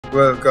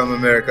Welcome,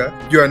 America.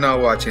 You are now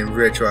watching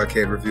Retro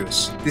Arcade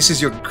Reviews. This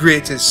is your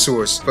greatest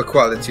source for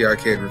quality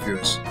arcade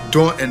reviews.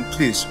 Don't, and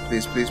please,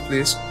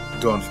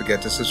 don't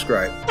forget to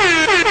subscribe.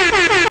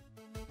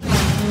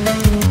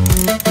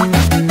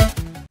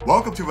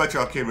 Welcome to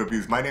Retro Arcade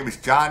Reviews. My name is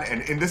John,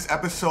 and in this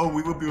episode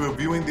we will be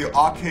reviewing the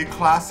arcade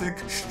classic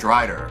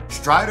Strider.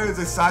 Strider is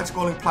a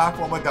side-scrolling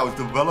platformer that was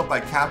developed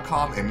by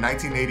Capcom in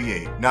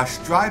 1988. Now,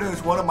 Strider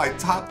is one of my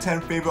top 10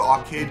 favorite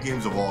arcade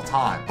games of all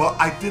time, but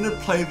I didn't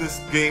play this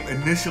game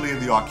initially in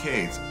the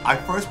arcades. I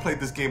first played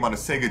this game on the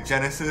Sega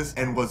Genesis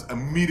and was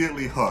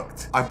immediately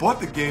hooked. I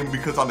bought the game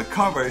because on the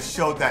cover it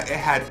showed that it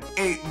had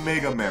 8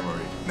 mega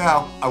memory.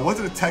 Now, I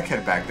wasn't a tech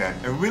head back then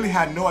and really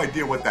had no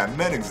idea what that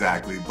meant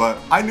exactly, but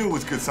I knew it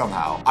was good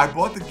somehow. I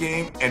bought the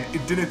game and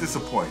it didn't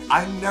disappoint.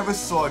 I never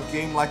saw a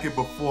game like it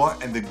before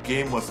and the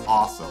game was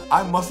awesome.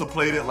 I must have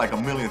played it like a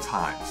million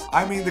times.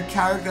 I mean, the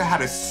character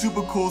had a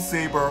super cool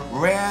saber,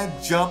 ran,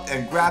 jumped,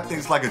 and grabbed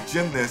things like a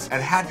gymnast,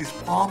 and had these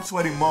palm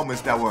sweaty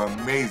moments that were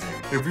amazing.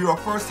 If you were a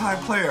first time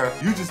player,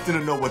 you just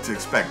didn't know what to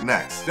expect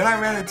next. Then I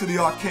ran into the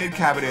arcade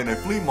cabinet in a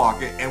flea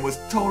market and was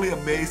totally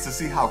amazed to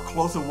see how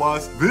close it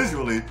was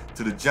visually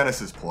to the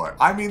Genesis port.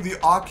 I mean,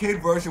 the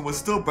arcade version was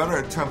still better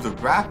in terms of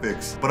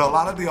graphics, but a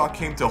lot of the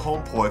arcade to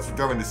home ports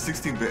during the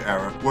 16-bit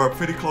era were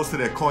pretty close to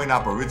their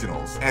coin-op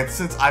originals. And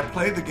since I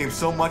played the game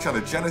so much on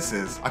the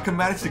Genesis, I could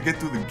manage to get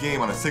through the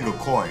game on a single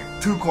coin.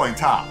 2 coin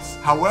tops.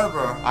 However,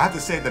 I have to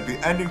say that the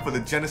ending for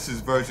the Genesis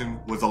version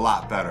was a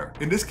lot better.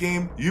 In this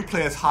game, you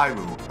play as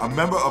Hyrule, a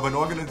member of an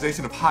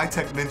organization of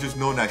high-tech ninjas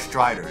known as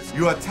Striders.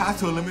 You are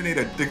tasked to eliminate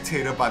a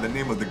dictator by the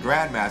name of the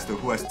Grandmaster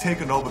who has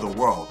taken over the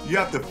world. You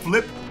have to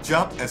flip,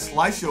 jump, and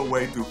slice your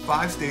way through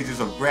 5 stages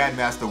of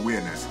Grandmaster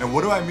weirdness. And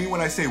what do I mean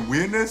when I say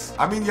weirdness?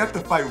 I mean you have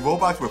to fight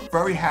robots with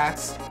furry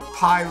hats,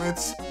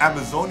 pirates,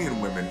 Amazonian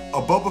women,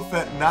 a Boba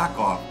Fett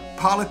knockoff,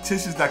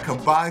 politicians that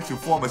combine to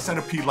form a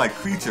centipede-like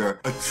creature,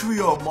 a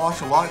trio of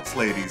martial arts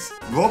ladies,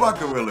 robot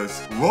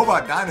gorillas,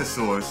 robot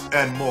dinosaurs,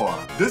 and more.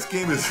 This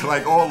game is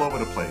like all over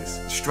the place.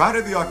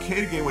 Strider the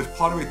arcade game was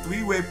part of a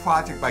 3-way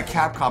project by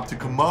Capcom to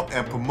come up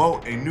and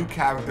promote a new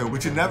character,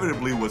 which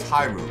inevitably was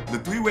Hyrule. The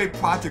 3-way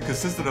project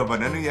consisted of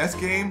an NES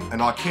game,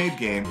 an arcade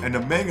game, and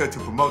a manga to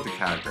promote the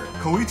character.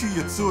 Koichi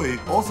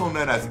Yatsui, also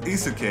known as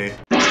Isuke,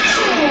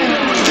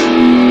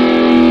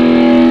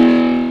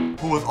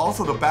 who was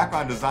also the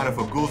background designer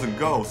for Ghouls and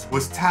Ghosts,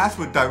 was tasked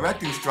with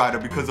directing Strider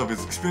because of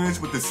his experience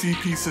with the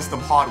CP system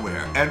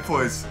hardware and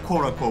for his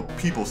quote-unquote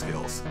people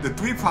skills. The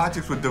 3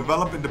 projects were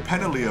developed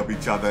independently of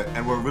each other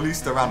and were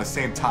released around the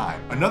same time.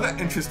 Another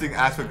interesting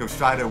aspect of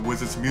Strider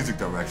was its music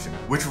direction,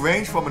 which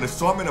ranged from an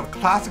assortment of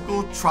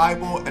classical,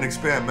 tribal, and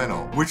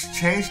experimental, which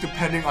changed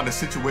depending on the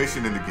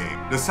situation in the game.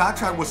 The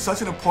soundtrack was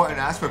such an important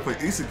aspect for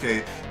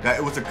Isuke that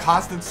it was a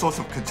constant source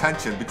of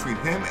contention between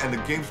him and the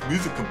game's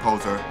music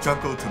composer,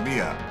 Junko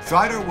Tamiya.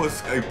 Strider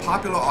was a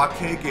popular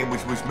arcade game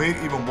which was made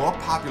even more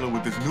popular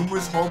with its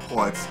numerous home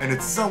ports and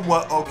its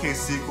somewhat okay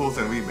sequels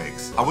and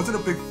remakes. I wasn't a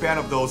big fan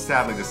of those,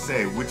 sadly to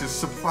say, which is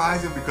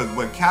surprising because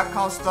when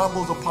Capcom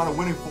stumbles upon a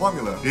winning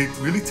formula, they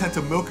really tend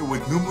to milk it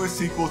with numerous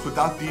sequels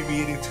without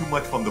deviating too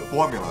much from the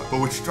formula.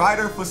 But with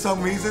Strider, for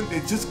some reason,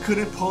 they just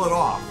couldn't pull it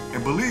off.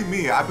 And believe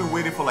me, I've been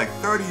waiting for like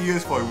 30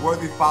 years for a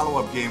worthy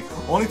follow-up game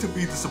only to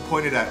be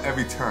disappointed at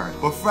every turn.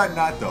 But fret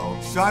not though,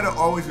 Strider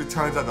always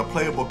returns as a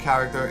playable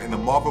character in the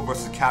Marvel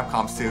vs.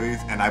 Capcom series,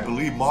 and I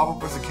believe Marvel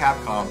vs.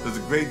 Capcom does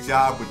a great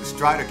job with the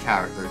Strider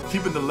character,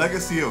 keeping the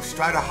legacy of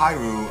Strider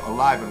Hyrule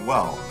alive and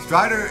well.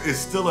 Strider is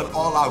still an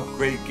all-out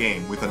great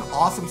game with an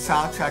awesome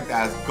soundtrack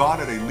that has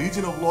garnered a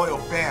legion of loyal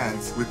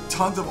fans with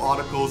tons of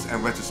articles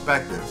and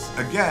retrospectives.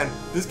 Again,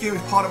 this game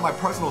is part of my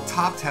personal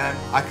top 10.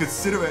 I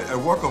consider it a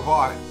work of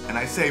art, and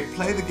I say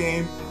play the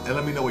game and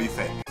let me know what you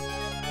think.